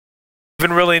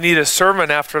Even really need a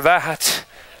sermon after that.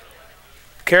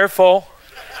 Careful.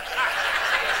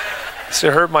 This will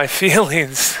hurt my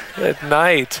feelings at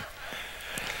night.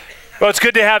 Well, it's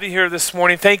good to have you here this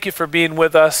morning. Thank you for being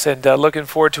with us, and looking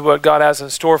forward to what God has in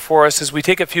store for us as we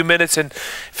take a few minutes and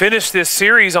finish this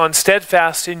series on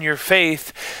Steadfast in your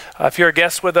faith. If you're a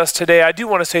guest with us today, I do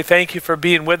want to say thank you for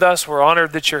being with us. We're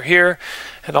honored that you're here,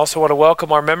 and also want to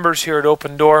welcome our members here at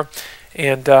Open Door.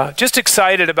 And just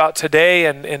excited about today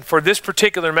and for this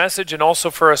particular message, and also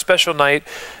for a special night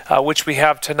which we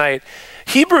have tonight.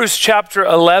 Hebrews chapter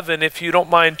 11, if you don't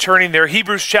mind turning there.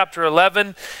 Hebrews chapter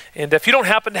 11. And if you don't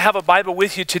happen to have a Bible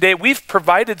with you today, we've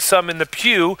provided some in the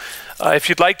pew. If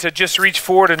you'd like to just reach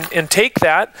forward and take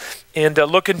that and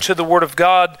look into the Word of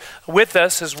God with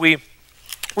us, as we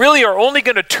really are only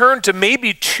going to turn to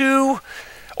maybe 2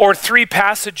 or 3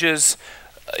 passages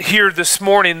here this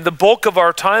morning. The bulk of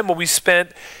our time will be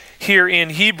spent here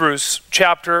in Hebrews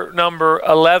chapter number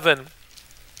 11.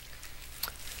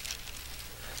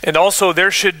 And also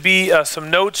there should be some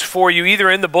notes for you either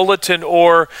in the bulletin,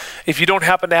 or if you don't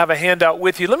happen to have a handout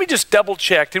with you. Let me just double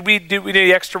check. Did we need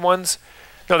any extra ones?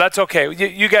 No, that's okay.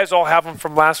 You guys all have them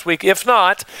from last week. If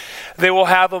not, they will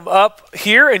have them up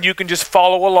here, and you can just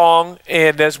follow along.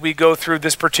 And as we go through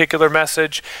this particular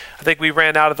message, I think we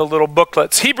ran out of the little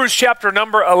booklets. Hebrews chapter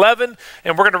number 11,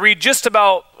 and we're going to read just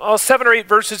about 7 or 8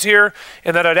 verses here.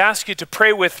 And then I'd ask you to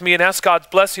pray with me and ask God's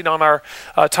blessing on our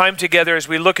time together as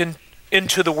we look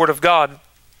into the Word of God.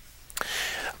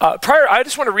 I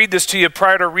just want to read this to you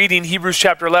prior to reading Hebrews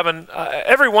chapter 11.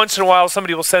 Every once in a while,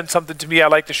 somebody will send something to me I'd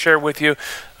like to share with you.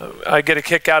 I get a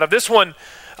kick out of this one.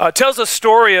 Tells a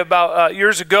story about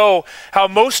years ago how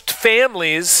most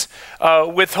families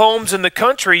with homes in the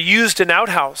country used an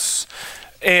outhouse.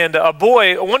 And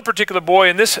one particular boy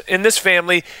in this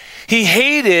family, he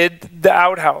hated the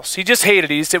outhouse. He just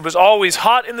hated it. It was always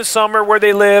hot in the summer where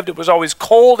they lived. It was always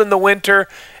cold in the winter,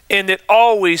 and it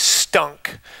always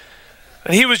stunk.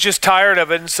 And he was just tired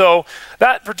of it. And so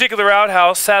that particular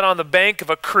outhouse sat on the bank of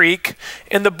a creek,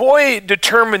 and the boy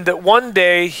determined that one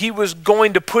day he was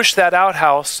going to push that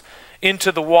outhouse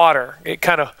into the water. It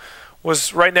kind of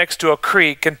was right next to a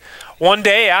creek. And one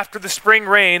day after the spring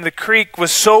rain, the creek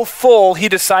was so full, he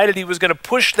decided he was going to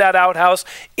push that outhouse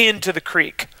into the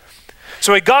creek.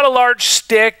 So he got a large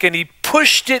stick and he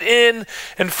pushed it in,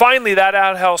 and finally that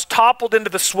outhouse toppled into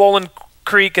the swollen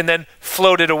creek and then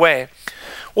floated away.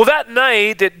 Well, that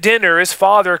night at dinner, his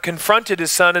father confronted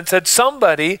his son and said,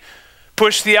 "Somebody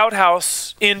pushed the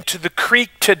outhouse into the creek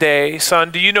today,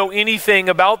 son. Do you know anything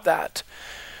about that?"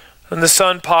 And the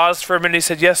son paused for a minute. He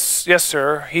said, yes,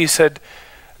 sir. He said,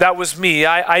 "That was me.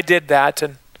 I did that."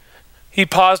 And he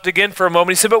paused again for a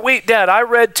moment. He said, "But wait, Dad, I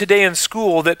read today in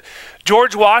school that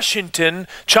George Washington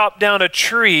chopped down a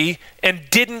tree and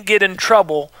didn't get in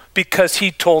trouble because he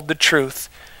told the truth."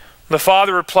 The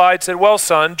father replied, said, "Well,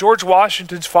 son, George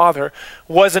Washington's father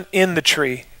wasn't in the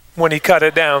tree when he cut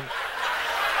it down."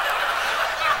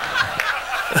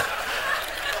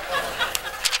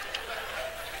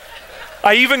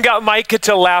 I even got Micah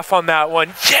to laugh on that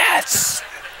one. Yes!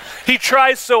 He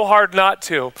tries so hard not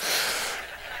to.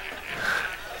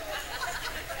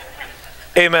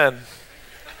 Amen.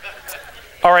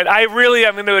 All right, I'm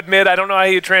going to admit, I don't know how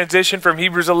you transition from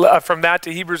that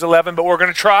to Hebrews 11, but we're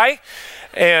going to try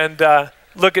and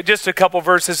look at just a couple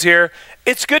verses here.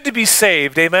 It's good to be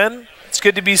saved, amen? It's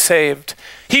good to be saved.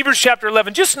 Hebrews chapter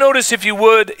 11, just notice if you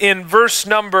would in verse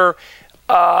number,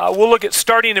 we'll look at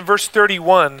starting in verse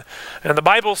 31. And the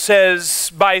Bible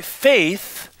says, "By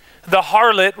faith the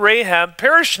harlot Rahab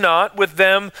perished not with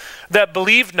them that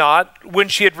believed not, when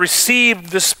she had received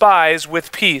the spies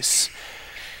with peace."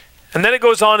 And then it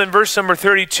goes on in verse number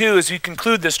 32 as we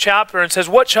conclude this chapter and says,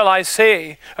 "What shall I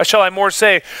say? Or shall I more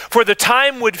say? For the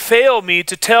time would fail me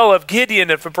to tell of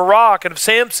Gideon and of Barak and of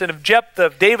Samson, of Jephthah,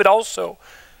 of David also,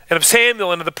 and of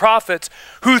Samuel and of the prophets,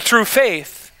 who through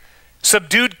faith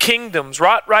subdued kingdoms,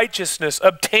 wrought righteousness,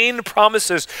 obtained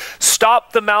promises,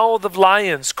 stopped the mouth of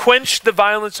lions, quenched the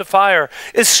violence of fire,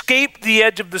 escaped the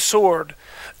edge of the sword.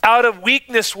 Out of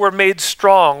weakness were made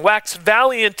strong, waxed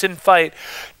valiant in fight,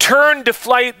 turned to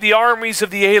flight the armies of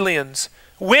the aliens.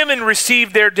 Women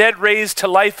received their dead raised to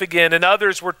life again, and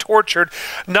others were tortured,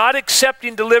 not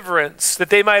accepting deliverance,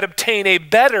 that they might obtain a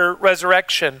better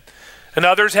resurrection. And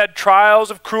others had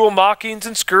trials of cruel mockings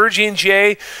and scourgings,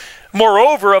 yea,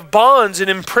 moreover of bonds and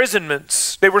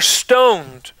imprisonments. They were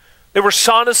stoned, they were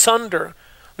sawn asunder,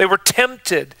 they were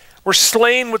tempted, were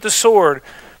slain with the sword.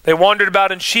 They wandered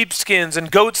about in sheepskins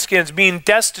and goatskins, being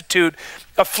destitute,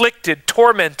 afflicted,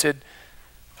 tormented,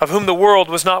 of whom the world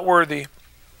was not worthy.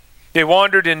 They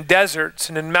wandered in deserts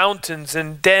and in mountains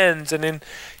and dens and in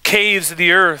caves of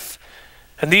the earth.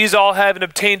 And these all having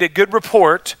obtained a good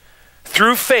report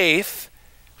through faith,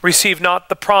 received not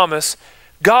the promise,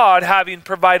 God having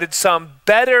provided some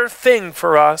better thing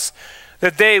for us,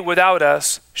 that they without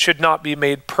us should not be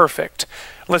made perfect.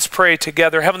 Let's pray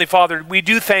together. Heavenly Father, we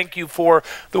do thank you for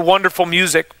the wonderful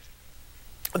music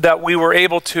that we were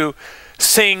able to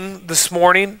sing this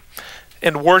morning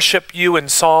and worship you in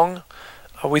song.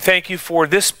 We thank you for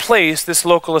this place, this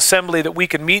local assembly, that we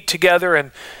can meet together,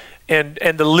 and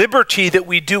the liberty that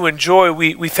we do enjoy.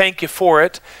 We thank you for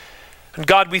it. And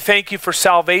God, we thank you for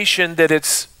salvation, that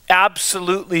it's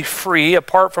absolutely free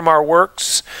apart from our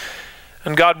works.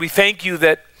 And God, we thank you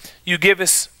that you give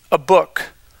us a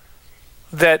book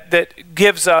that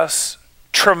gives us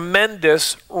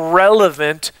tremendous,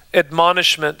 relevant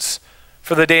admonishments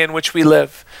for the day in which we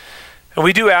live. And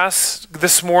we do ask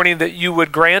this morning that you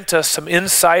would grant us some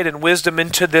insight and wisdom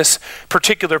into this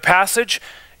particular passage.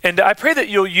 And I pray that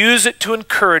you'll use it to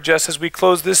encourage us as we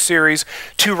close this series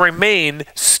to remain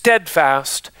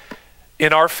steadfast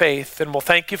in our faith. And we'll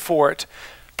thank you for it.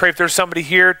 Pray if there's somebody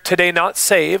here today not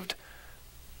saved,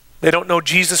 they don't know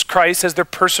Jesus Christ as their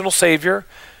personal Savior,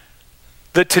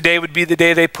 that today would be the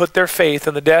day they put their faith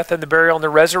in the death and the burial and the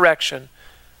resurrection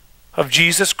of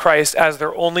Jesus Christ as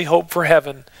their only hope for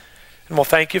heaven. And we'll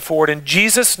thank you for it in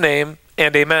Jesus' name,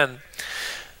 and amen.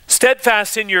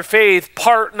 Steadfast in your faith,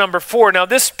 part number 4. Now,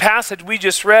 this passage we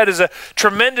just read is a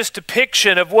tremendous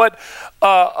depiction of what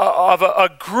of a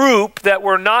group that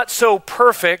were not so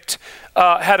perfect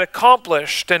had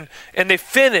accomplished, and they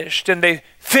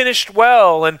finished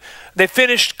well, and they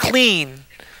finished clean.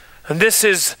 And this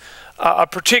is a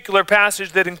particular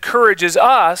passage that encourages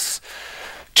us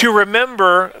to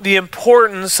remember the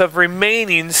importance of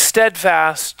remaining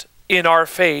steadfast in our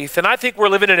faith. And I think we're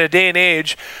living in a day and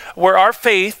age where our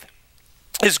faith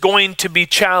is going to be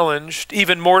challenged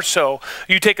even more so.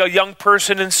 You take a young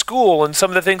person in school and some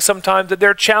of the things sometimes that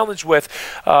they're challenged with.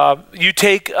 You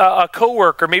take a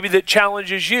coworker maybe that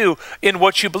challenges you in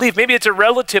what you believe. Maybe it's a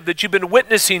relative that you've been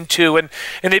witnessing to, and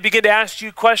they begin to ask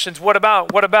you questions. What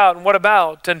about, and what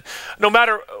about? And no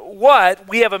matter what,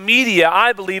 we have a media,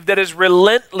 I believe, that is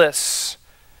relentless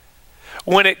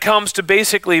when it comes to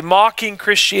basically mocking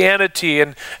Christianity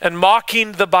and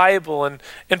mocking the Bible and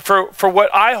for what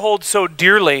I hold so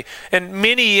dearly, and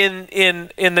many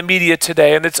in the media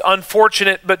today. And it's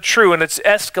unfortunate but true, and it's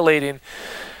escalating.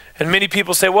 And many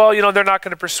people say, well, you know, they're not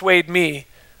going to persuade me.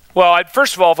 Well,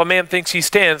 first of all, if a man thinks he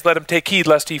stands, let him take heed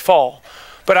lest he fall.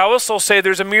 But I also say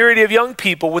there's a myriad of young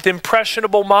people with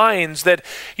impressionable minds that,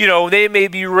 you know, they may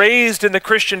be raised in the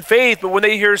Christian faith, but when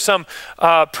they hear some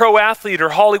pro athlete or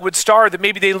Hollywood star that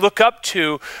maybe they look up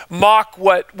to mock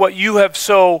what you have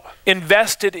so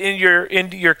invested in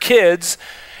your kids,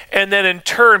 and then in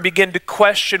turn begin to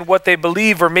question what they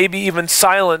believe, or maybe even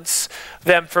silence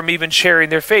them from even sharing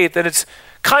their faith. And it's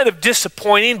kind of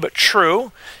disappointing but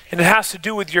true, and it has to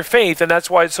do with your faith, and that's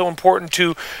why it's so important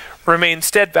to remain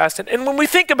steadfast. And when we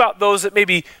think about those that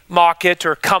maybe mock it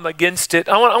or come against it,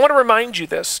 I want to remind you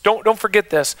this. Don't forget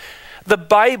this. The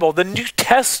Bible, the New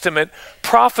Testament,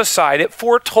 prophesied, it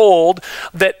foretold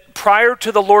that prior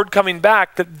to the Lord coming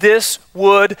back, that this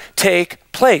would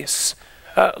take place.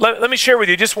 Let me share with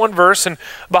you just one verse, and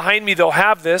behind me they'll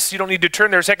have this. You don't need to turn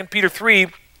there. 2 Peter 3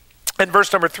 and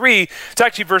verse number 3, it's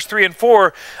actually verse 3 and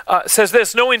 4, says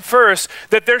this: knowing first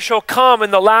that there shall come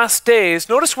in the last days,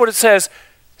 notice what it says,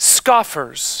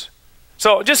 scoffers.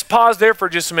 So just pause there for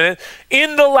just a minute.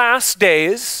 In the last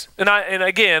days, and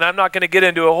again, I'm not going to get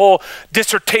into a whole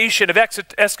dissertation of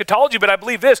eschatology, but I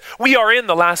believe this: we are in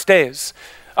the last days.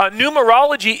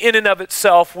 Numerology in and of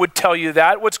itself would tell you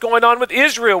that. What's going on with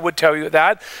Israel would tell you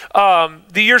that.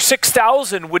 The year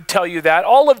 6000 would tell you that.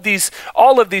 All of these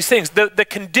things. The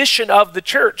condition of the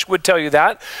church would tell you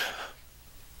that.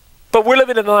 But we're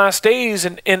living in the last days,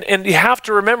 and you have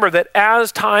to remember that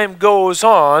as time goes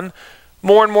on,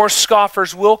 more and more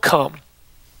scoffers will come,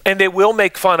 and they will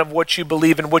make fun of what you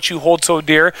believe and what you hold so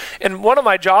dear. And one of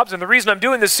my jobs, and the reason I'm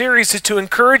doing this series, is to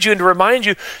encourage you and to remind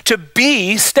you to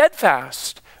be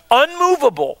steadfast,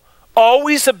 unmovable,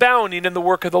 always abounding in the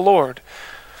work of the Lord.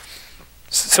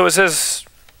 So it says,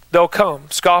 they'll come,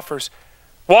 scoffers,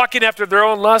 walking after their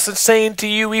own lusts, and saying to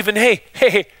you even,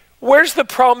 hey, where's the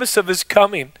promise of his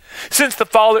coming? Since the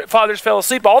fathers fell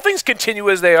asleep, all things continue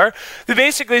as they are. They're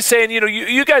basically saying, you know,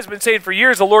 you guys have been saying for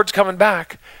years the Lord's coming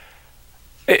back.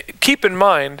 Keep in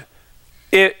mind,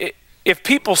 if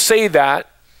people say that,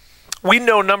 we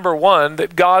know, number one,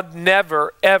 that God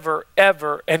never, ever,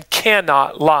 ever, and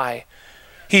cannot lie.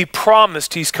 He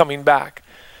promised he's coming back.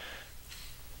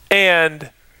 And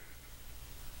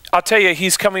I'll tell you,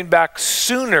 he's coming back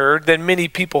sooner than many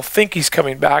people think he's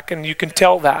coming back, and you can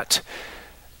tell that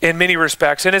in many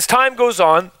respects. And as time goes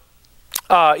on,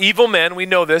 evil men, we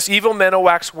know this, evil men will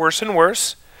wax worse and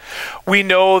worse. We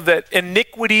know that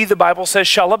iniquity, the Bible says,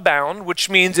 shall abound, which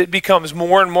means it becomes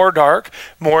more and more dark,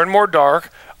 more and more dark.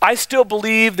 I still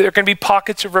believe there can be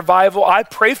pockets of revival. I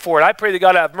pray for it. I pray that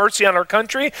God have mercy on our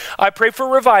country. I pray for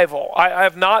revival. I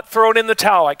have not thrown in the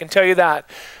towel, I can tell you that.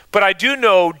 But I do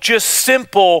know just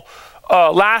simple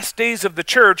last days of the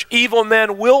church, evil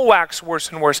men will wax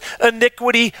worse and worse.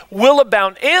 Iniquity will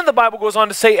abound. And the Bible goes on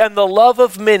to say, and the love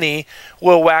of many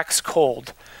will wax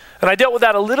cold. And I dealt with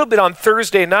that a little bit on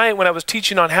Thursday night when I was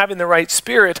teaching on having the right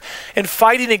spirit and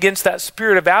fighting against that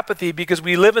spirit of apathy, because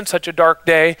we live in such a dark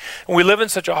day and we live in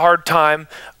such a hard time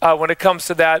when it comes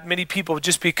to that. Many people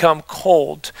just become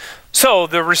cold. So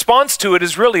the response to it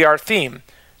is really our theme.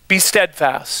 Be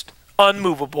steadfast,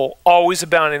 unmovable, always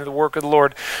abounding in the work of the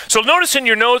Lord. So notice in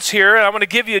your notes here, and I'm going to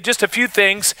give you just a few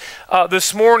things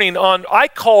this morning on, I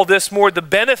call this more the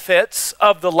benefits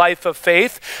of the life of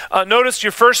faith. Notice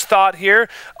your first thought here,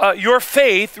 your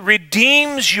faith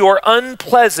redeems your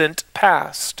unpleasant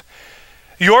past.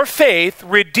 Your faith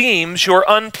redeems your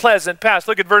unpleasant past.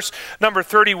 Look at verse number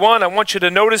 31. I want you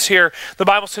to notice here, the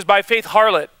Bible says, by faith,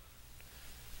 harlot.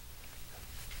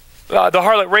 The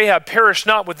harlot Rahab perished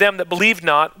not with them that believed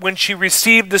not when she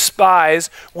received the spies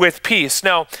with peace.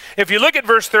 Now, if you look at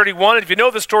verse 31, if you know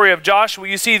the story of Joshua,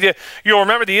 you'll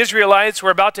remember the Israelites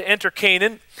were about to enter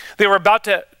Canaan. They were about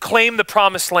to claim the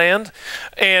promised land.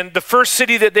 And the first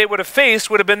city that they would have faced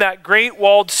would have been that great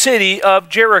walled city of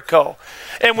Jericho.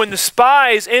 And when the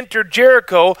spies entered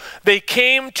Jericho, they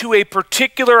came to a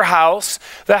particular house,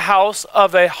 the house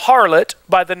of a harlot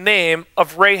by the name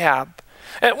of Rahab.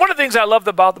 And one of the things I love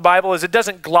about the Bible is it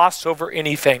doesn't gloss over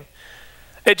anything.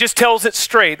 It just tells it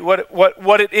straight,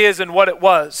 what it is and what it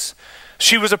was.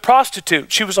 She was a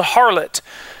prostitute. She was a harlot.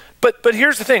 But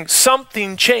here's the thing.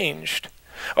 Something changed.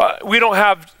 We don't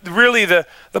have, really, the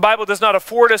Bible does not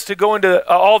afford us to go into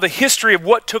all the history of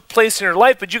what took place in her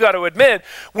life, but you got to admit,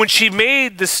 when she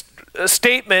made this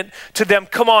statement to them,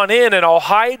 come on in and I'll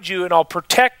hide you and I'll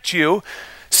protect you,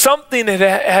 something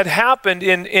had happened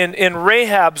in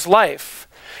Rahab's life.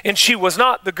 And she was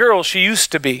not the girl she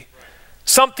used to be.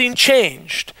 Something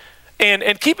changed.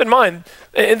 And keep in mind,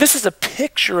 and this is a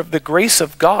picture of the grace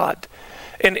of God.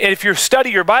 And if you study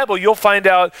your Bible, you'll find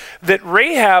out that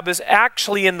Rahab is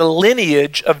actually in the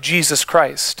lineage of Jesus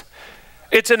Christ.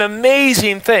 It's an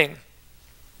amazing thing.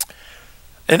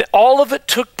 And all of it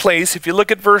took place, if you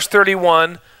look at verse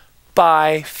 31,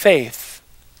 by faith.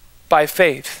 By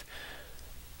faith.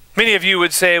 Many of you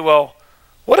would say, well,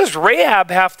 what does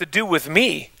Rahab have to do with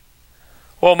me?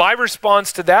 Well, my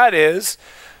response to that is,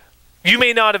 you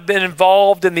may not have been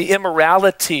involved in the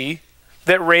immorality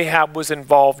that Rahab was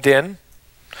involved in,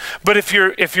 but if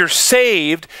you're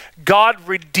saved, God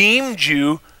redeemed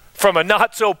you from a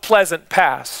not so pleasant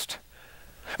past.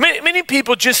 Many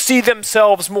people just see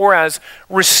themselves more as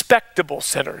respectable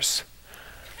sinners.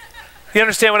 You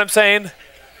understand what I'm saying?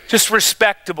 Just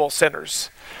respectable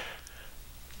sinners.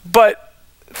 But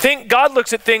God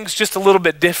looks at things just a little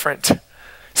bit different.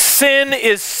 Sin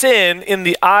is sin in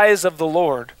the eyes of the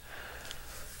Lord.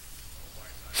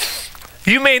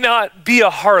 You may not be a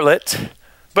harlot,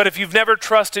 but if you've never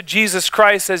trusted Jesus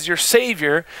Christ as your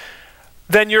Savior,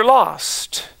 then you're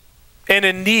lost and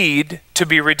in need to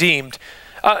be redeemed.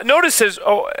 Notice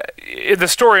in the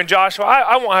story in Joshua,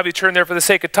 I won't have you turn there for the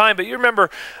sake of time, but you remember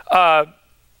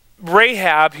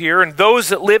Rahab here and those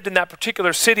that lived in that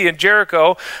particular city in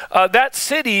Jericho. That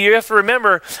city, you have to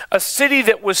remember, a city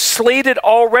that was slated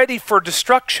already for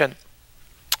destruction,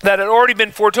 that had already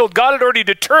been foretold. God had already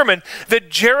determined that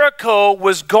Jericho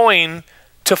was going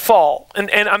to fall.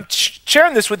 And I'm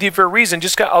sharing this with you for a reason,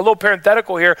 just got a little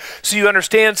parenthetical here so you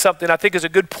understand something I think is a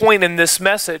good point in this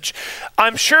message.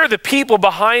 I'm sure the people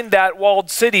behind that walled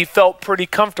city felt pretty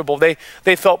comfortable. They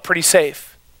felt pretty safe.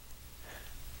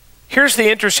 Here's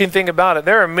the interesting thing about it.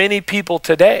 There are many people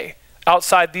today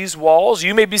outside these walls.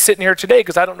 You may be sitting here today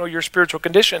because I don't know your spiritual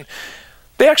condition.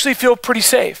 They actually feel pretty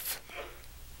safe.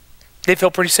 They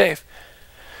feel pretty safe.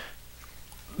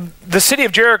 The city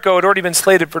of Jericho had already been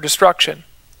slated for destruction.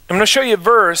 I'm going to show you a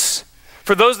verse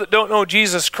for those that don't know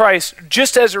Jesus Christ,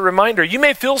 just as a reminder. You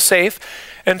may feel safe,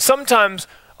 and sometimes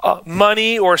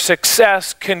money or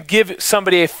success can give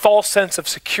somebody a false sense of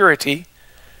security.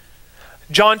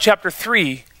 John chapter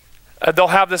 3. They'll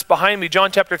have this behind me,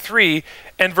 John chapter 3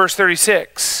 and verse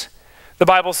 36. The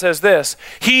Bible says this,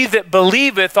 he that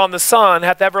believeth on the Son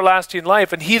hath everlasting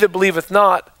life, and he that believeth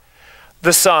not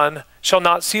the Son shall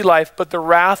not see life, but the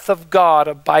wrath of God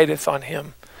abideth on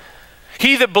him.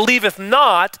 He that believeth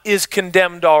not is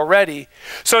condemned already.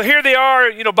 So here they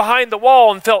are, behind the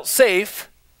wall and felt safe.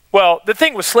 Well, the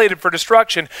thing was slated for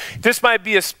destruction. This might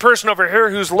be a person over here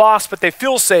who's lost, but they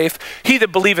feel safe. He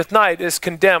that believeth not is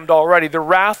condemned already. The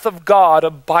wrath of God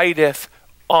abideth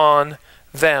on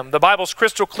them. The Bible's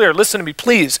crystal clear. Listen to me,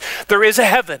 please. There is a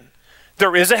heaven.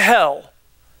 There is a hell.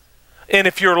 And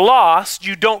if you're lost,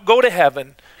 you don't go to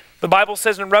heaven. The Bible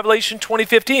says in Revelation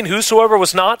 20:15, whosoever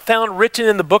was not found written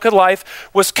in the book of life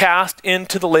was cast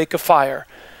into the lake of fire.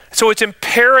 So it's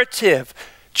imperative.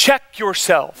 Check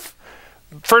yourself.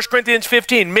 1 Corinthians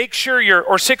 15, make sure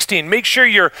or 16, make sure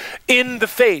you're in the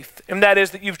faith, and that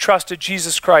is that you've trusted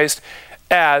Jesus Christ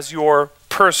as your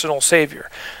personal Savior.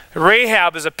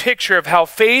 Rahab is a picture of how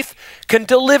faith can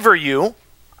deliver you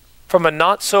from a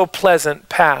not so pleasant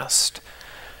past.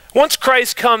 Once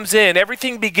Christ comes in,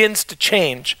 everything begins to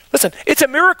change. Listen, it's a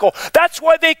miracle. That's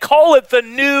why they call it the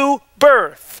new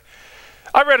birth.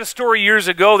 I read a story years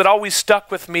ago that always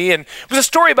stuck with me, and it was a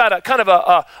story about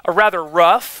a rather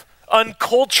rough,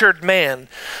 uncultured man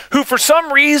who, for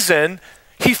some reason,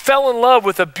 he fell in love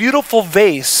with a beautiful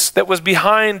vase that was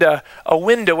behind a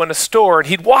window in a store, and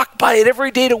he'd walk by it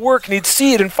every day to work, and he'd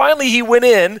see it, and finally he went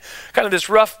in, kind of this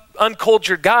rough,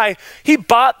 uncultured guy. He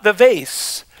bought the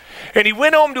vase, and he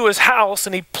went home to his house,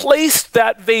 and he placed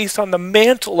that vase on the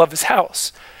mantle of his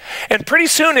house. And pretty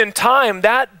soon in time,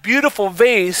 that beautiful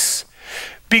vase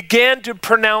began to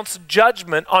pronounce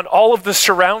judgment on all of the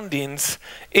surroundings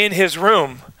in his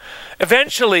room.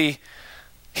 Eventually,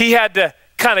 he had to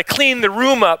kind of clean the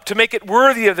room up to make it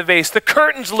worthy of the vase. The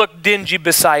curtains looked dingy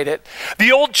beside it.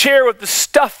 The old chair with the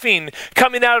stuffing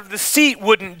coming out of the seat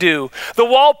wouldn't do. The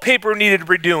wallpaper needed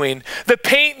redoing. The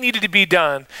paint needed to be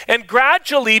done. And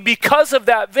gradually, because of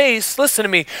that vase, listen to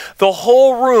me, the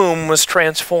whole room was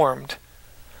transformed.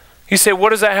 You say, what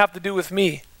does that have to do with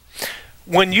me?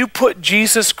 When you put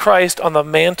Jesus Christ on the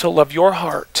mantle of your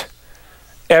heart,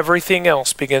 everything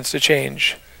else begins to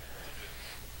change.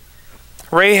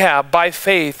 Rahab, by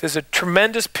faith, is a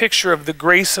tremendous picture of the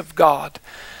grace of God.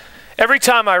 Every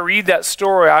time I read that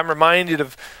story, I'm reminded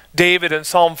of David in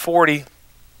Psalm 40.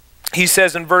 He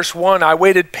says in verse 1, I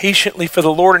waited patiently for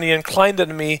the Lord, and he inclined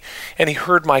unto me, and he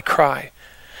heard my cry.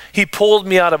 He pulled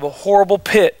me out of a horrible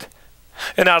pit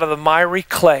and out of the miry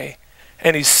clay,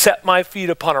 and he set my feet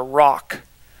upon a rock,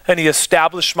 and he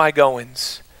established my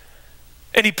goings.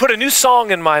 And he put a new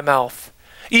song in my mouth,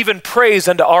 even praise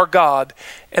unto our God.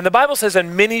 And the Bible says,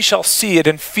 and many shall see it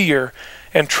and fear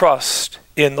and trust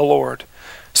in the Lord.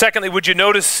 Secondly, would you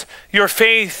notice your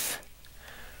faith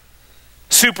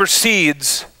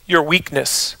supersedes your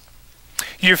weakness?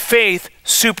 Your faith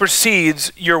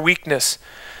supersedes your weakness.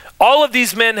 All of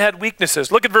these men had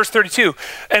weaknesses. Look at verse 32.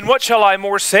 And what shall I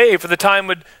more say? For the time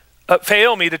would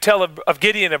fail me to tell of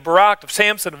Gideon, of Barak, of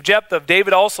Samson, of Jephthah, of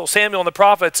David also, Samuel and the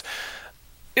prophets.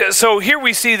 So here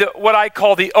we see what I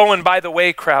call the oh and by the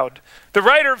way crowd. The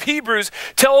writer of Hebrews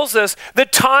tells us the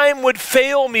time would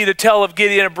fail me to tell of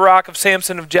Gideon, of Barak, of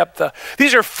Samson, of Jephthah.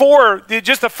 These are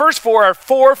just the first four are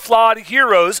four flawed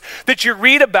heroes that you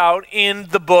read about in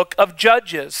the book of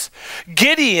Judges.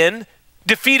 Gideon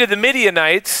defeated the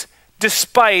Midianites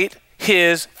despite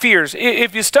his fears.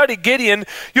 If you study Gideon,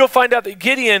 you'll find out that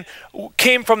Gideon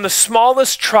came from the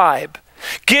smallest tribe.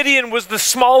 Gideon was the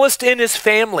smallest in his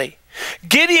family.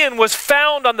 Gideon was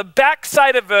found on the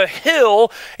backside of a hill,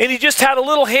 and he just had a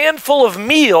little handful of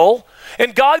meal,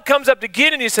 and God comes up to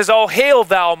Gideon and he says, oh, hail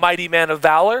thou, mighty man of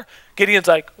valor. Gideon's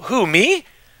like, who, me?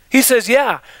 He says,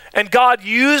 yeah. And God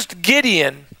used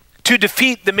Gideon to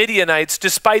defeat the Midianites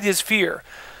despite his fear.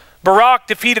 Barak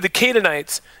defeated the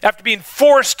Canaanites after being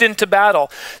forced into battle.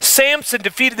 Samson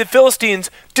defeated the Philistines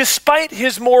despite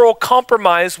his moral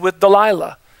compromise with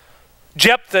Delilah.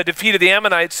 Jephthah defeated the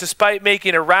Ammonites despite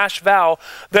making a rash vow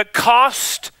that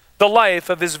cost the life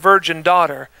of his virgin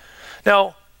daughter.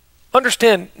 Now,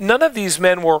 understand, none of these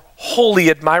men were wholly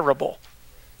admirable.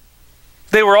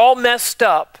 They were all messed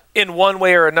up in one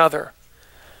way or another,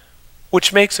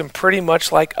 which makes them pretty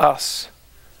much like us.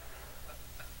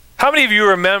 How many of you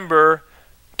remember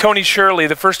Tony Shirley,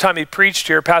 the first time he preached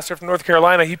here, pastor from North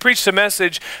Carolina? He preached a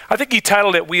message, I think he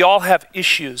titled it, We All Have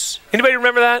Issues. Anybody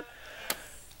remember that?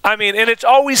 I mean, and it's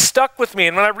always stuck with me.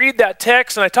 And when I read that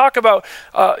text and I talk about,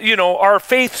 our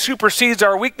faith supersedes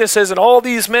our weaknesses, and all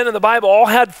these men in the Bible all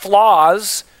had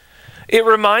flaws, it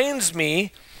reminds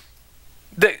me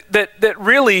that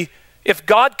really, if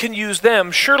God can use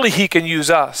them, surely he can use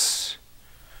us.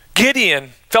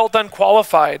 Gideon felt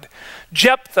unqualified.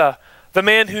 Jephthah, the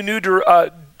man who knew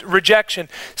rejection.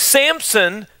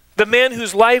 Samson, the man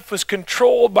whose life was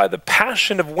controlled by the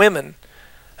passion of women.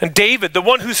 And David, the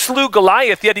one who slew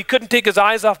Goliath, yet he couldn't take his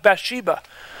eyes off Bathsheba.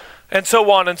 And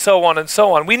so on and so on and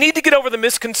so on. We need to get over the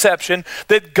misconception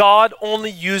that God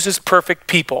only uses perfect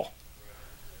people.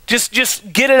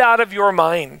 Just get it out of your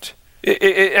mind.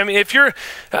 I mean, if you're,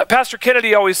 Pastor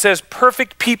Kennedy always says,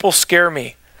 perfect people scare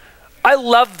me. I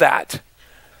love that.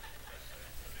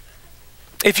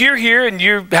 If you're here and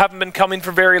you haven't been coming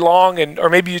for very long, or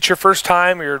maybe it's your first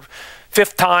time or your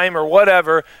fifth time or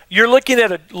whatever, you're looking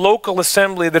at a local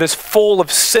assembly that is full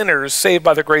of sinners saved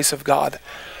by the grace of God.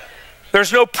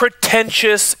 There's no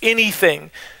pretentious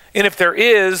anything. And if there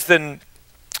is, then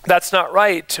that's not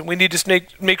right. And we need to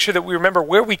make sure that we remember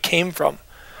where we came from.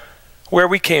 Where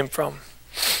we came from.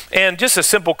 And just a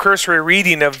simple cursory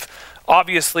reading of,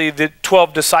 obviously, the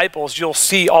 12 disciples, you'll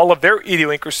see all of their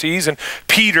idiosyncrasies, and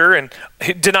Peter, and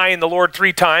denying the Lord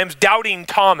 3 times, doubting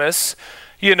Thomas,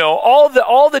 you know,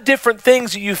 all the different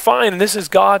things that you find. And this is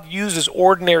God uses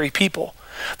ordinary people.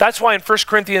 That's why in 1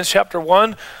 Corinthians chapter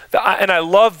 1, and I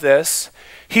love this,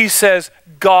 he says,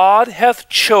 God hath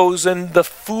chosen the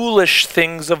foolish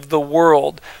things of the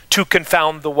world to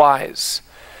confound the wise.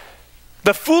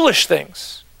 The foolish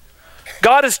things.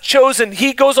 God has chosen,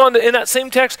 he goes on in that same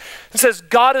text and says,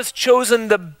 God has chosen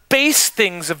the base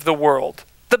things of the world.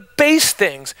 The base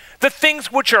things. The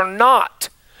things which are not.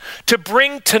 To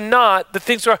bring to naught the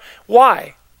things that are.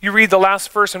 Why? You read the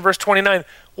last verse in verse 29.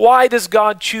 Why does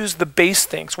God choose the base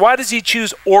things? Why does he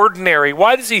choose ordinary?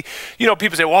 Why does he, you know,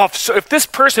 people say, well, if this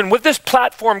person with this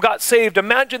platform got saved,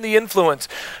 imagine the influence.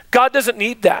 God doesn't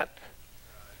need that.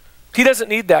 He doesn't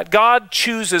need that. God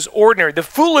chooses ordinary, the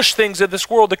foolish things of this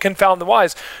world to confound the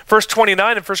wise. Verse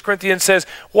 29 in 1 Corinthians says,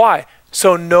 why?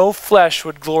 So no flesh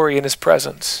would glory in his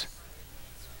presence.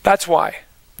 That's why.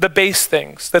 The base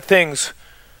things, the things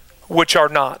which are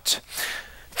not.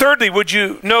 Thirdly, would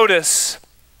you notice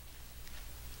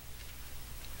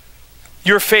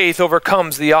your faith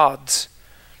overcomes the odds.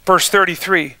 Verse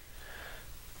 33,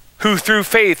 who through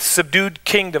faith subdued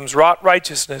kingdoms, wrought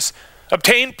righteousness,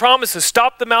 obtained promises,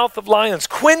 stopped the mouth of lions,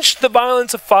 quenched the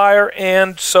violence of fire,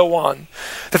 and so on.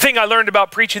 The thing I learned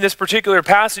about preaching this particular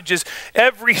passage is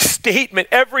every statement,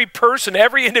 every person,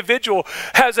 every individual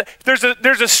has there's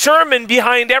a sermon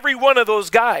behind every one of those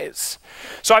guys.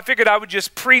 So I figured I would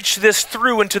just preach this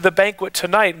through into the banquet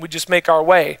tonight, and we just make our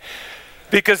way.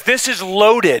 Because this is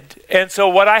loaded. And so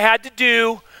what I had to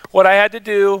do,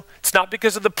 it's not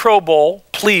because of the Pro Bowl,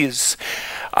 please.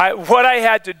 What I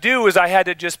had to do is I had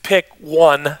to just pick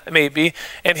one, maybe,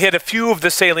 and hit a few of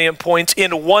the salient points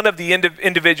in one of the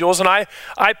individuals. And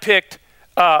I picked,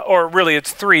 or really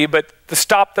it's 3, but the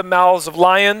stop the mouths of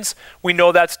lions, we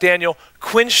know that's Daniel.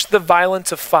 Quench the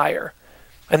violence of fire,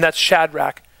 and that's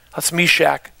Shadrach, that's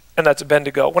Meshach, and that's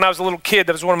Abednego. When I was a little kid,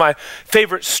 that was one of my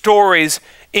favorite stories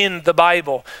in the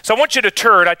Bible. So I want you to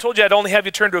turn. I told you I'd only have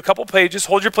you turn to a couple pages.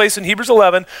 Hold your place in Hebrews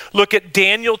 11. Look at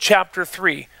Daniel chapter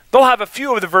 3. They'll have a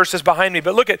few of the verses behind me,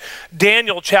 but look at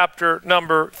Daniel chapter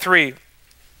number 3.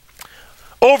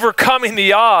 Overcoming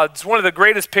the odds. One of the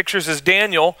greatest pictures is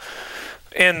Daniel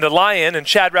and the lion, and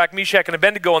Shadrach, Meshach, and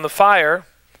Abednego in the fire.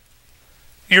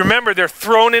 You remember they're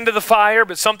thrown into the fire,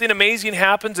 but something amazing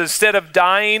happens. Instead of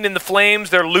dying in the flames,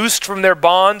 they're loosed from their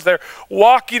bonds. They're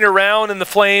walking around in the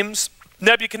flames.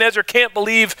 Nebuchadnezzar can't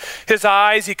believe his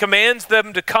eyes. He commands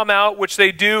them to come out, which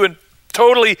they do, and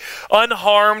totally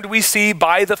unharmed, we see,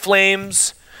 by the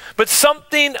flames. But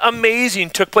something amazing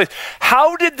took place.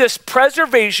 How did this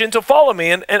preservation, so follow me,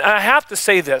 and I have to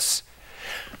say this.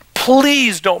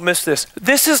 Please don't miss this.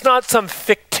 This is not some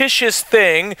fictitious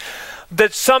thing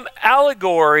that's some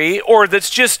allegory, or that's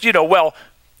just,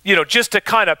 just to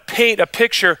kind of paint a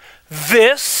picture.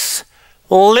 This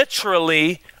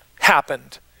literally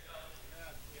happened.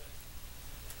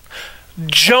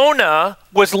 Jonah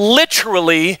was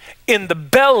literally in the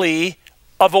belly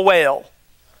of a whale.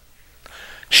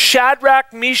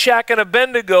 Shadrach, Meshach, and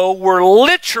Abednego were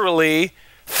literally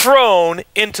thrown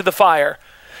into the fire.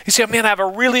 You say, man, I have a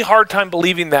really hard time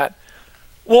believing that.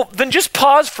 Well, then just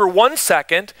pause for 1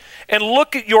 second and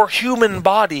look at your human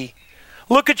body.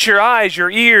 Look at your eyes,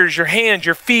 your ears, your hands,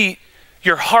 your feet,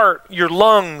 your heart, your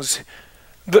lungs,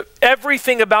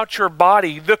 everything about your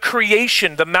body, the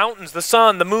creation, the mountains, the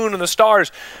sun, the moon, and the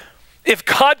stars. If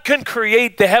God can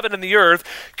create the heaven and the earth,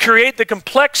 create the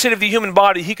complexity of the human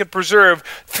body, he can preserve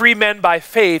 3 men by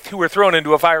faith who were thrown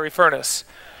into a fiery furnace.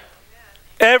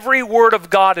 Every word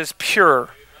of God is pure.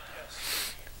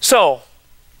 So,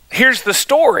 here's the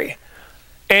story.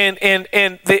 And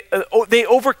they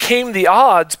overcame the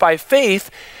odds by faith.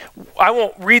 I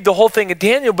won't read the whole thing of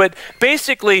Daniel, but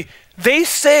basically they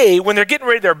say when they're getting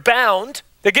ready, they're bound,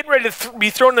 they're getting ready to be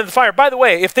thrown into the fire. By the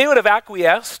way, if they would have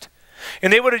acquiesced,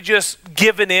 and they would have just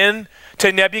given in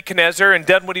to Nebuchadnezzar and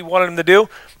done what he wanted them to do,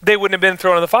 they wouldn't have been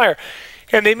thrown in the fire.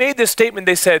 And they made this statement.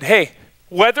 They said, hey,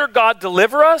 whether God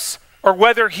deliver us or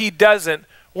whether he doesn't,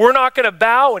 we're not going to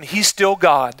bow, and he's still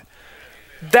God.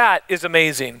 That is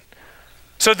amazing.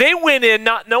 So they went in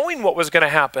not knowing what was going to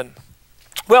happen.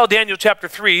 Well, Daniel chapter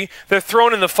 3, they're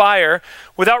thrown in the fire.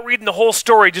 Without reading the whole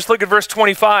story, just look at verse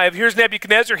 25. Here's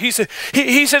Nebuchadnezzar. He says,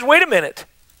 wait a minute.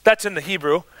 That's in the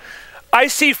Hebrew. I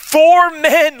see 4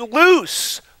 men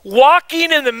loose,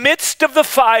 walking in the midst of the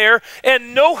fire,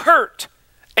 and no hurt.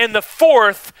 And the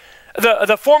fourth,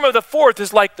 the form of the fourth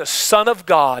is like the Son of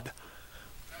God.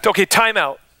 Okay, time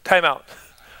out.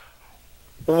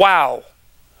 Wow.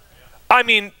 I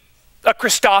mean, a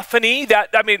Christophany,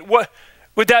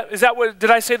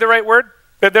 did I say the right word?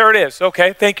 There it is.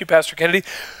 Okay, thank you, Pastor Kennedy.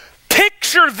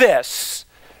 Picture this.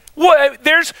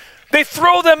 They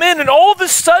throw them in, and all of a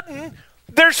sudden,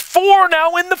 there's 4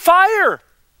 now in the fire.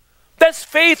 That's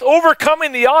faith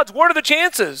overcoming the odds. What are the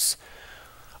chances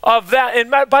of that?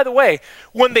 And by the way,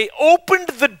 when they opened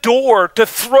the door to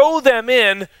throw them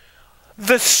in,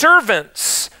 the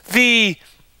servants, were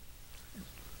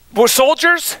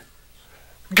soldiers,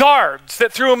 guards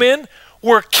that threw them in,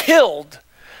 were killed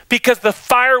because the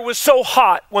fire was so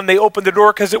hot when they opened the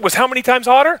door, because it was how many times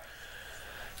hotter?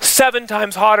 7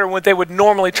 times hotter than what they would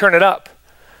normally turn it up.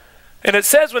 And it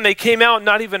says when they came out,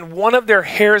 not even one of their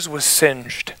hairs was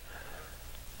singed.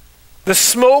 The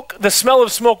smell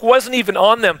of smoke wasn't even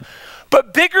on them.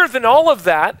 But bigger than all of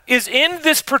that is in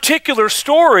this particular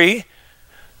story,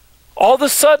 all of a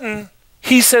sudden,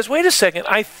 he says, wait a second,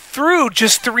 I threw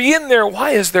just 3 in there.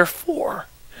 Why is there 4?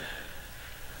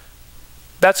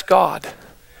 That's God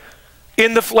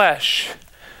in the flesh,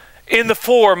 in the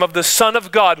form of the Son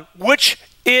of God, which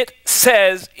it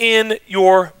says in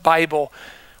your Bible,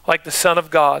 like the Son of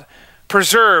God,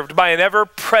 preserved by an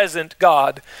ever-present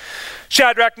God.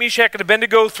 Shadrach, Meshach, and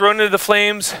Abednego thrown into the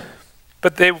flames,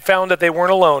 but they found that they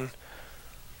weren't alone.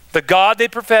 The God they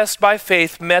professed by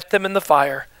faith met them in the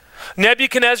fire.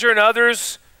 Nebuchadnezzar and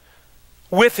others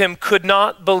with him could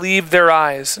not believe their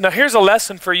eyes. Now here's a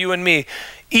lesson for you and me.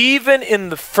 Even in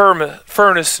the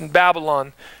furnace in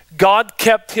Babylon, God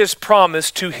kept his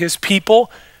promise to his people,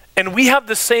 and we have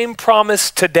the same promise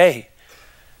today.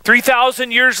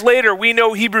 3,000 years later, we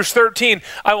know Hebrews 13,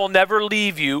 I will never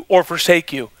leave you or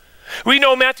forsake you. We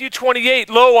know Matthew 28,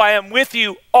 lo, I am with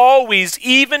you always,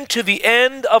 even to the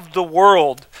end of the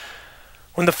world.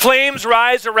 When the flames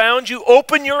rise around you,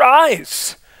 open your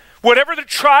eyes. Whatever the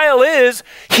trial is,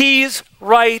 he's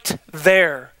right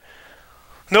there.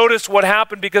 Notice what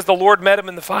happened because the Lord met him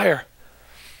in the fire.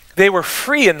 They were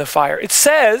free in the fire. It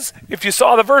says, if you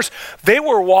saw the verse, they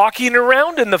were walking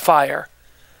around in the fire.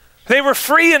 They were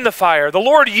free in the fire. The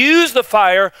Lord used the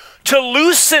fire to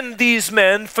loosen these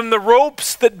men from the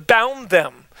ropes that bound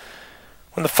them.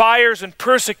 When the fires and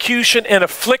persecution and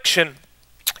affliction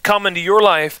come into your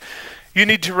life, you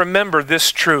need to remember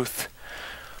this truth.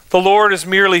 The Lord is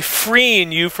merely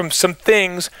freeing you from some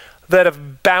things that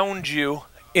have bound you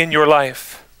in your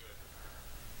life.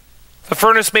 The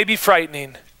furnace may be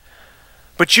frightening,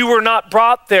 but you were not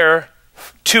brought there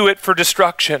to it for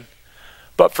destruction,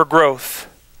 but for growth.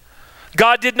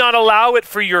 God did not allow it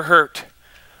for your hurt,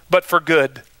 but for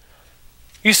good.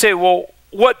 You say, well,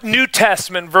 what New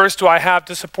Testament verse do I have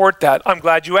to support that? I'm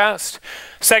glad you asked.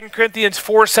 2 Corinthians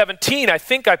 4:17, I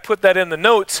think I put that in the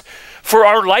notes, for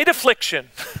our light affliction.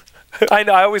 I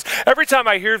know, every time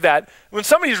I hear that, when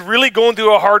somebody's really going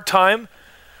through a hard time,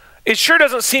 it sure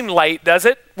doesn't seem light, does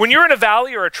it? When you're in a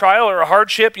valley or a trial or a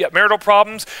hardship, you got marital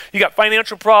problems, you got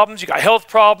financial problems, you got health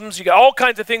problems, you got all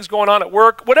kinds of things going on at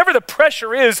work, whatever the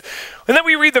pressure is, and then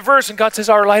we read the verse and God says,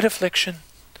 our light affliction.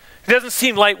 It doesn't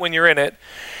seem light when you're in it.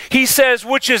 He says,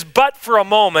 which is but for a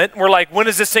moment. We're like, when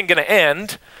is this thing going to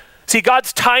end? See,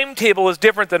 God's timetable is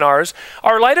different than ours.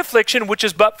 Our light affliction, which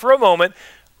is but for a moment,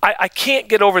 I can't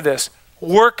get over this,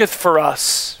 worketh for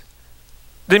us.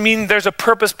 I mean, there's a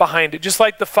purpose behind it, just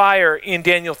like the fire in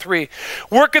Daniel 3.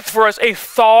 Worketh for us a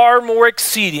far more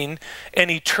exceeding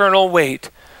and eternal weight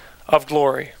of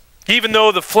glory. Even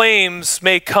though the flames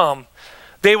may come,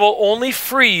 they will only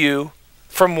free you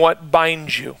from what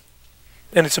binds you.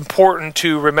 And it's important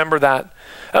to remember that.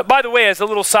 By the way, as a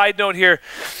little side note here,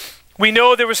 we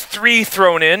know there was 3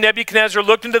 thrown in. Nebuchadnezzar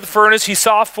looked into the furnace. He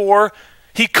saw 4.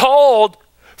 He called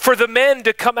for the men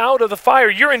to come out of the fire.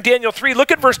 You're in Daniel 3.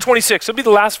 Look at verse 26. It'll be the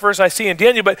last verse I see in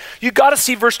Daniel, but you got to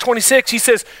see verse 26. He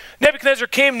says, Nebuchadnezzar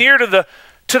came near to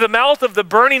to the mouth of the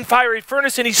burning fiery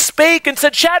furnace, and he spake and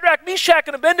said, Shadrach, Meshach,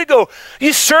 and Abednego,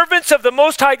 ye servants of the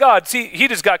Most High God. See, he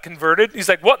just got converted. He's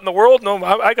like, what in the world? No,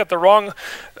 I got the wrong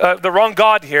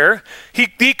God here.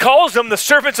 He calls them the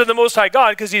servants of the Most High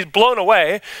God because he's blown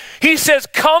away. He says,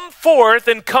 come forth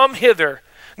and come hither.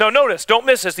 Now notice, don't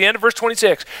miss this, the end of verse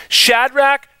 26.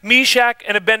 Shadrach, Meshach,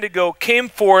 and Abednego came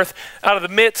forth out of the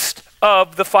midst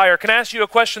of the fire. Can I ask you a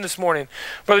question this morning?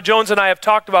 Brother Jones and I have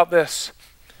talked about this.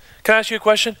 Can I ask you a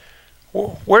question?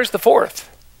 Where's the fourth?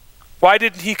 Why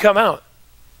didn't he come out?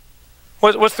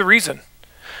 What's the reason?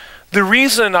 The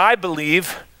reason, I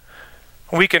believe,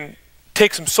 we can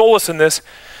take some solace in this,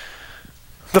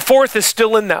 the fourth is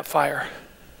still in that fire.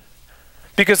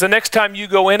 Because the next time you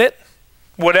go in it,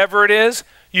 whatever it is,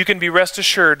 you can be rest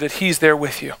assured that he's there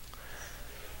with you.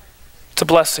 It's a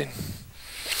blessing.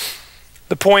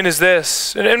 The point is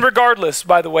this, and regardless,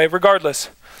 by the way, regardless,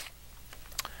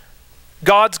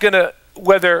 God's going to,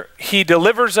 whether he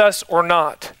delivers us or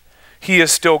not, he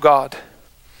is still God.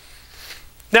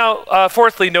 Now,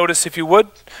 fourthly, notice, if you would,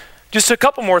 just a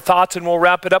couple more thoughts and we'll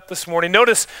wrap it up this morning.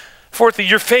 Notice, fourthly,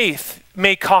 your faith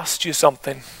may cost you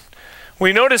something.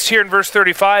 We notice here in verse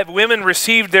 35, women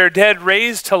received their dead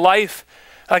raised to life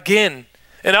again,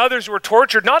 and others were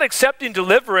tortured, not accepting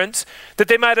deliverance, that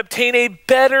they might obtain a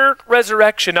better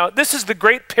resurrection. Now, this is the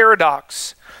great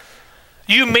paradox.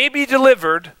 You may be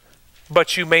delivered,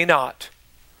 but you may not.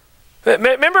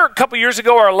 Remember a couple years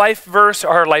ago, our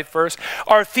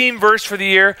theme verse for the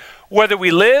year, whether we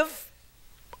live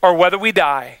or whether we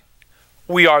die,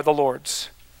 we are the Lord's.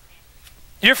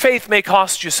 Your faith may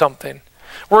cost you something,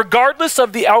 regardless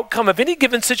of the outcome of any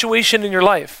given situation in your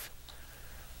life.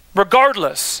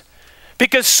 Regardless.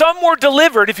 Because some were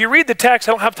delivered. If you read the text,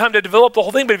 I don't have time to develop the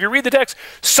whole thing, but if you read the text,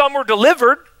 some were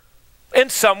delivered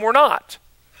and some were not.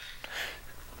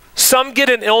 Some get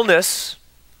an illness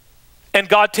and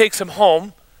God takes them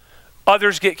home.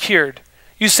 Others get cured.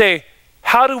 You say,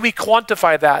 how do we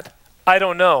quantify that? I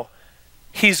don't know.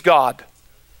 He's God.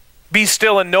 Be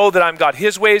still and know that I'm God.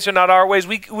 His ways are not our ways.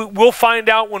 We'll find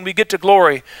out when we get to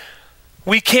glory.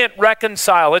 We can't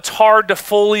reconcile. It's hard to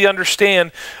fully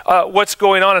understand what's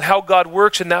going on and how God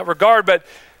works in that regard, but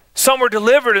some were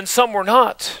delivered and some were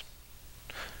not.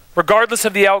 Regardless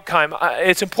of the outcome,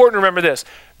 it's important to remember this.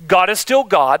 God is still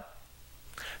God.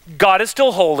 God is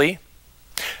still holy.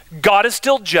 God is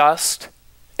still just.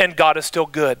 And God is still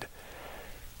good.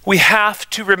 We have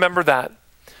to remember that.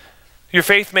 Your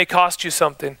faith may cost you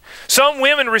something. Some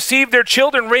women received their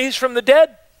children raised from the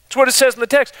dead. That's what it says in the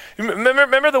text.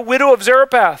 Remember the widow of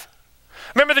Zarephath.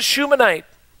 Remember the Shunammite.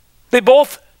 They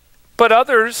both, but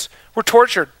others were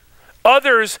tortured.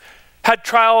 Others had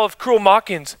trial of cruel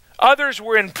mockings. Others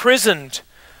were imprisoned.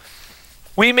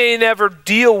 We may never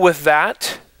deal with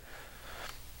that,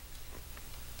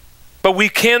 but we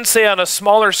can say on a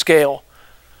smaller scale,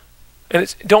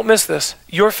 and don't miss this,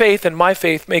 your faith and my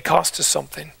faith may cost us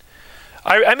something.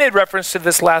 I made reference to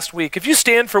this last week. If you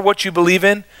stand for what you believe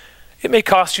in, it may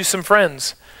cost you some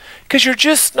friends because you're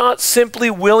just not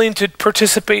simply willing to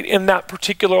participate in that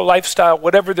particular lifestyle,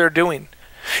 whatever they're doing.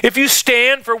 If you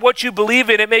stand for what you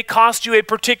believe in, it may cost you a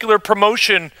particular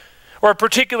promotion or a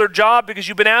particular job because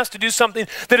you've been asked to do something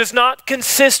that is not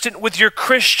consistent with your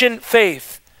Christian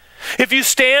faith. If you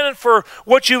stand for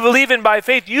what you believe in by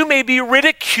faith, you may be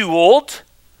ridiculed.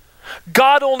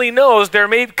 God only knows there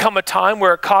may come a time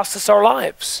where it costs us our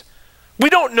lives. We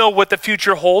don't know what the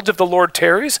future holds if the Lord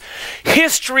tarries.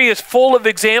 History is full of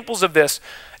examples of this.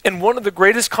 And one of the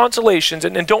greatest consolations,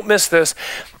 and don't miss this,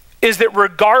 is that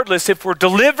regardless if we're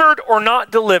delivered or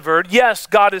not delivered, yes,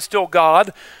 God is still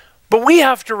God, but we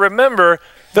have to remember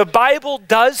the Bible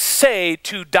does say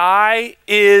to die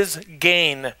is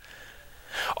gain.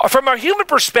 From our human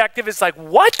perspective, it's like,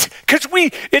 what? Because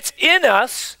it's in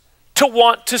us to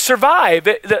want to survive.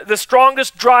 The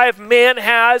strongest drive man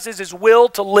has is his will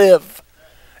to live.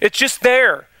 It's just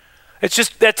there. It's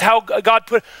just, that's how God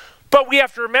put it. But we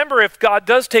have to remember if God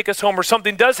does take us home or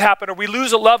something does happen or we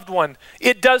lose a loved one,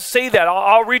 it does say that.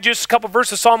 I'll read you just a couple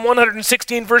verses. Psalm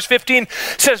 116 verse 15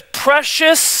 says,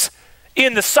 precious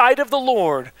in the sight of the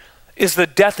Lord is the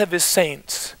death of his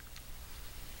saints.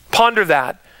 Ponder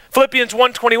that. Philippians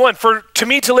 1:21, for to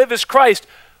me to live is Christ,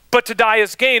 but to die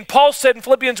is gain. Paul said in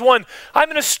Philippians 1,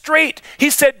 I'm in a strait, he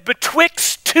said,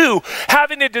 betwixt two,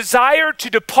 having a desire to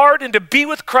depart and to be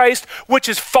with Christ, which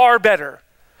is far better.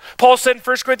 Paul said in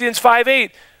 1 Corinthians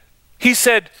 5:8, he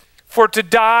said, for to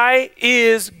die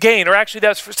is gain. Or actually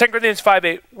that's 2 Corinthians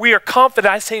 5:8. We are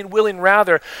confident, I say in willing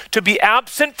rather, to be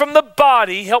absent from the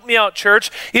body, help me out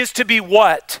church, is to be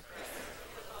what?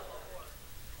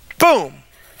 Boom.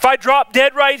 If I drop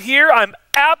dead right here, I'm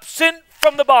absent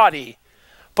from the body.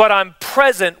 but I'm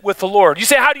present with the Lord. You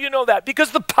say, how do you know that?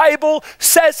 Because the Bible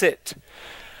says it,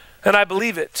 and I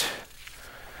believe it.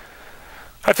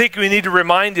 I think we need to be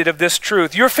reminded of this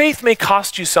truth. Your faith may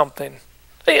cost you something.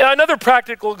 Another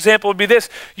practical example would be this.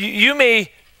 You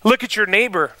may look at your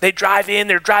neighbor. They drive in,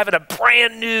 they're driving a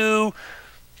brand new,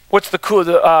 what's the cool,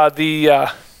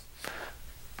 yeah,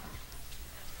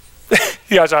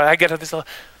 sorry, I get this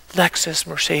Lexus,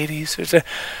 Mercedes, there's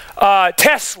a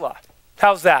Tesla.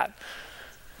 How's that?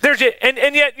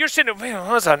 And yet you're sitting there,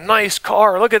 man, that's a nice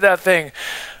car. Look at that thing.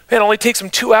 Man, it only takes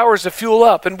them 2 hours to fuel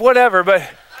up and whatever,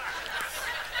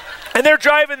 and they're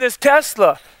driving this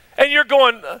Tesla, and you're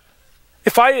going,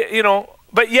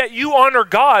 but yet you honor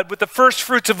God with the first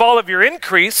fruits of all of your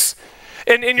increase,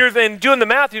 and you're then doing the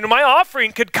math. My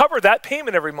offering could cover that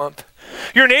payment every month.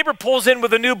 Your neighbor pulls in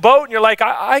with a new boat, and you're like,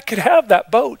 I could have that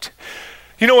boat.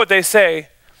 You know what they say?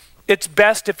 It's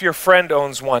best if your friend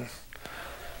owns one.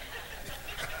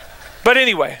 But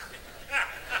anyway,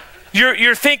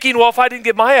 you're thinking, well, if I didn't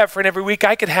get my offering every week,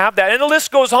 I could have that. And the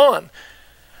list goes on.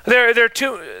 There are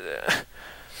two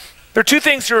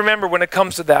things to remember when it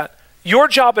comes to that. Your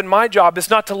job and my job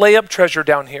is not to lay up treasure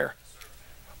down here.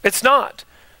 It's not.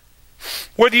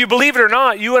 Whether you believe it or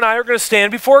not, you and I are going to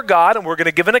stand before God, and we're going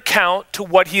to give an account to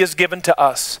what he has given to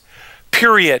us.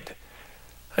 Period.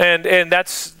 And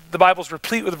that's, the Bible's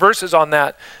replete with verses on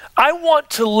that. I want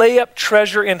to lay up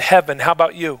treasure in heaven. How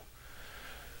about you?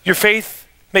 Your faith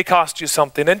may cost you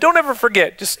something. And don't ever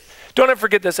forget this.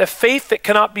 A faith that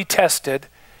cannot be tested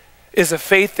is a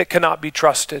faith that cannot be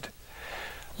trusted.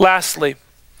 Lastly,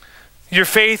 your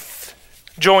faith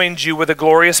joins you with a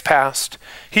glorious past.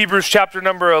 Hebrews chapter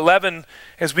number 11,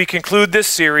 as we conclude this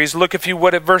series, look if you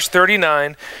would at verse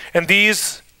 39. And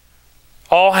these,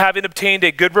 all having obtained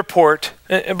a good report.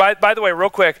 And by the way, real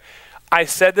quick, I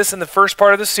said this in the first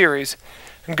part of the series.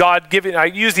 And I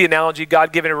use the analogy,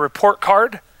 God giving a report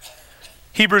card.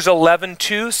 Hebrews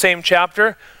 11:2, same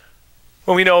chapter.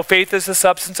 When we know faith is the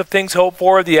substance of things hoped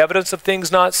for, the evidence of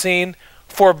things not seen.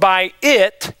 For by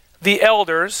it, the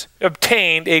elders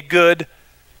obtained a good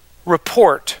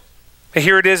report. And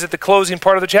here it is at the closing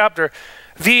part of the chapter.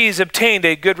 These obtained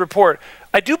a good report.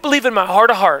 I do believe in my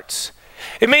heart of hearts.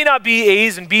 It may not be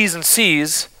A's and B's and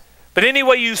C's, but any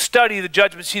way you study the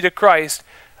judgment seat of Christ,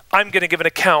 I'm going to give an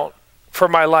account for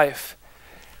my life.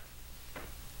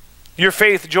 Your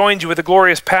faith joins you with a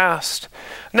glorious past.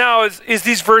 Now, as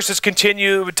these verses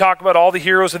continue, we talk about all the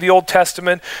heroes of the Old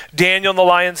Testament, Daniel in the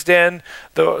lion's den,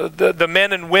 the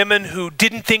men and women who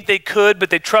didn't think they could, but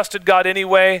they trusted God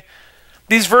anyway.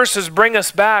 These verses bring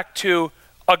us back to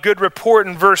a good report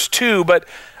in verse 2, but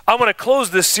I want to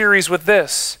close this series with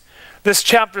this. This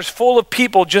chapter is full of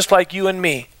people just like you and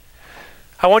me.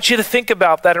 I want you to think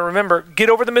about that and remember, get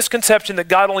over the misconception that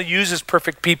God only uses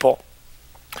perfect people.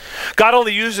 God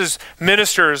only uses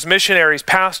ministers, missionaries,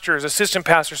 pastors, assistant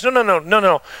pastors.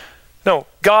 No.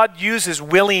 God uses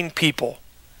willing people.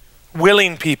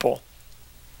 Willing people.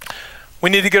 We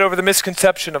need to get over the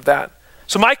misconception of that.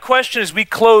 So my question as we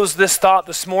close this thought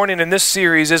this morning in this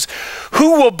series is,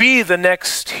 who will be the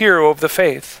next hero of the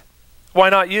faith? Why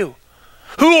not you?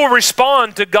 Who will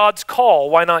respond to God's call?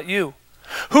 Why not you?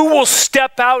 Who will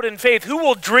step out in faith? Who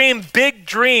will dream big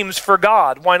dreams for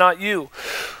God? Why not you?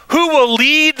 Who will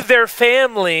lead their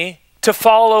family to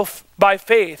follow by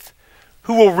faith?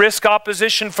 Who will risk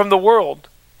opposition from the world?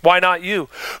 Why not you?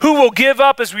 Who will give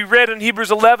up, as we read in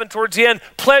Hebrews 11 towards the end,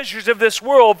 pleasures of this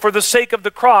world for the sake of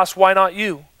the cross? Why not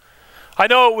you? I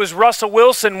know it was Russell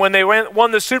Wilson when they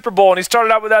won the Super Bowl, and he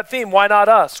started out with that theme, why not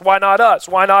us? Why not us?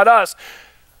 Why not us?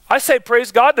 I say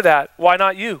praise God to that. Why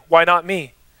not you? Why not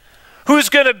me? Who's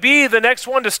going to be the next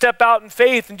one to step out in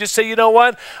faith and just say, you know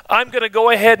what? I'm going to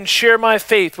go ahead and share my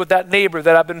faith with that neighbor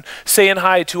that I've been saying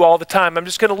hi to all the time. I'm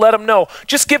just going to let them know.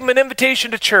 Just give them an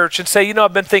invitation to church and say, you know,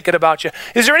 I've been thinking about you.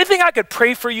 Is there anything I could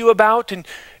pray for you about? And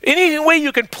any way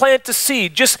you can plant a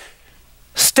seed, just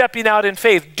stepping out in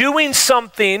faith, doing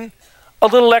something a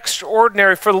little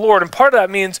extraordinary for the Lord. And part of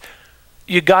that means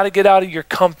you got to get out of your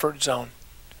comfort zone.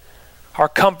 Our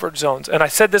comfort zones. And I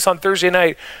said this on Thursday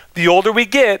night, the older we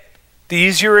get, the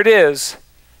easier it is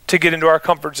to get into our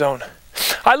comfort zone.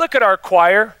 I look at our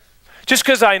choir, just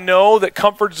because I know that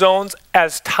comfort zones,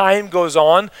 as time goes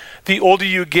on, the older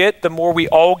you get, the more we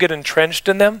all get entrenched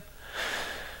in them.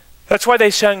 That's why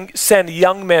they send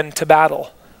young men to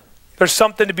battle. There's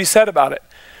something to be said about it.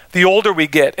 The older we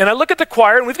get. And I look at the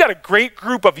choir, and we've got a great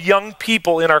group of young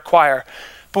people in our choir.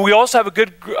 But we also have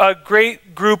a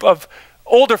great group of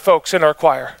older folks in our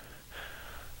choir.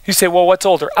 You say, well, what's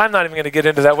older? I'm not even going to get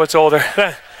into that. What's older?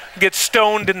 Get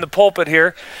stoned in the pulpit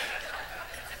here.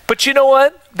 But you know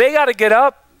what? They got to get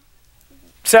up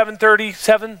 7:30,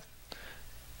 7,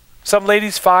 some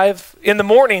ladies 5 in the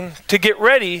morning to get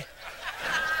ready,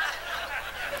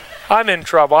 I'm in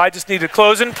trouble. I just need to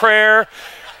close in prayer.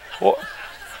 Well,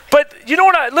 but you know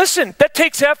what? Listen, that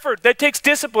takes effort. That takes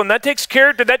discipline. That takes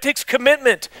character. That takes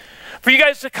commitment. For you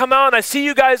guys to come out, and I see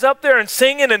you guys up there and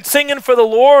singing for the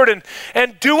Lord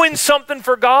and doing something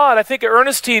for God. I think of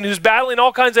Ernestine, who's battling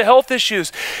all kinds of health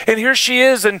issues. And here she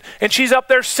is, and she's up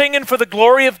there singing for the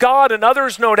glory of God and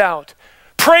others, no doubt.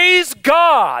 Praise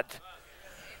God.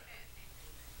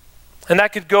 And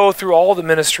that could go through all the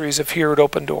ministries of here at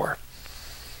Open Door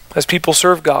as people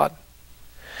serve God.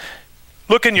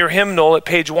 Look in your hymnal at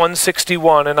page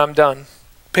 161, and I'm done.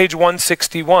 Page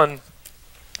 161.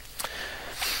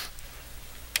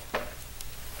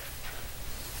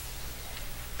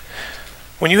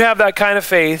 When you have that kind of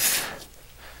faith,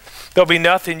 there'll be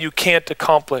nothing you can't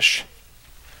accomplish.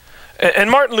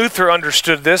 And Martin Luther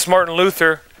understood this. Martin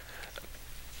Luther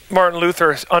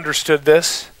understood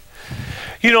this.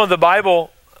 You know, the Bible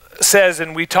says,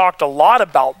 and we talked a lot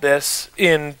about this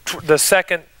in the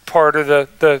second part or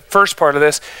the first part of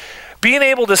this, being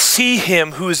able to see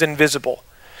him who is invisible.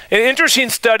 An interesting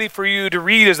study for you to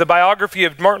read is the biography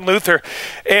of Martin Luther.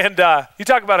 And you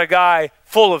talk about a guy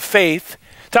full of faith.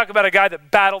 Talk about a guy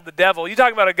that battled the devil. You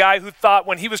talk about a guy who thought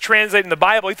when he was translating the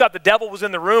Bible, he thought the devil was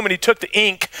in the room, and he took the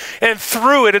ink and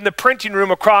threw it in the printing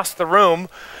room across the room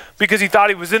because he thought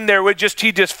he was in there. He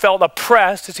just felt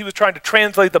oppressed as he was trying to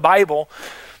translate the Bible.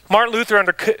 Martin Luther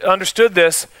understood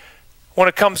this when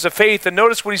it comes to faith. And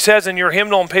notice what he says in your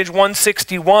hymnal on page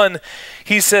 161.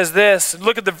 He says this,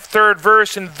 look at the third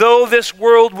verse, and though this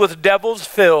world with devils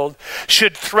filled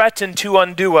should threaten to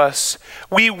undo us,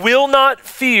 we will not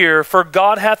fear, for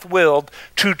God hath willed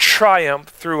to triumph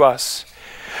through us.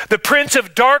 The prince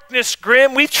of darkness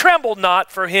grim, we tremble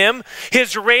not for him.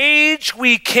 His rage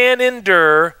we can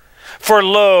endure, for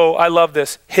lo, I love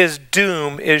this, his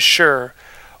doom is sure.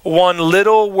 One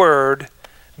little word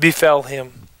befell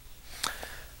him.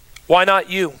 Why not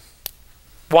you?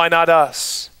 Why not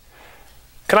us?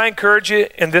 Can I encourage you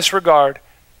in this regard?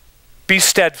 Be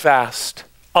steadfast,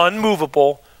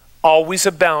 unmovable, always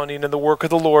abounding in the work of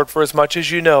the Lord, for as much as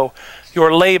you know,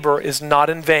 your labor is not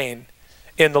in vain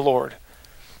in the Lord.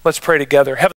 Let's pray together.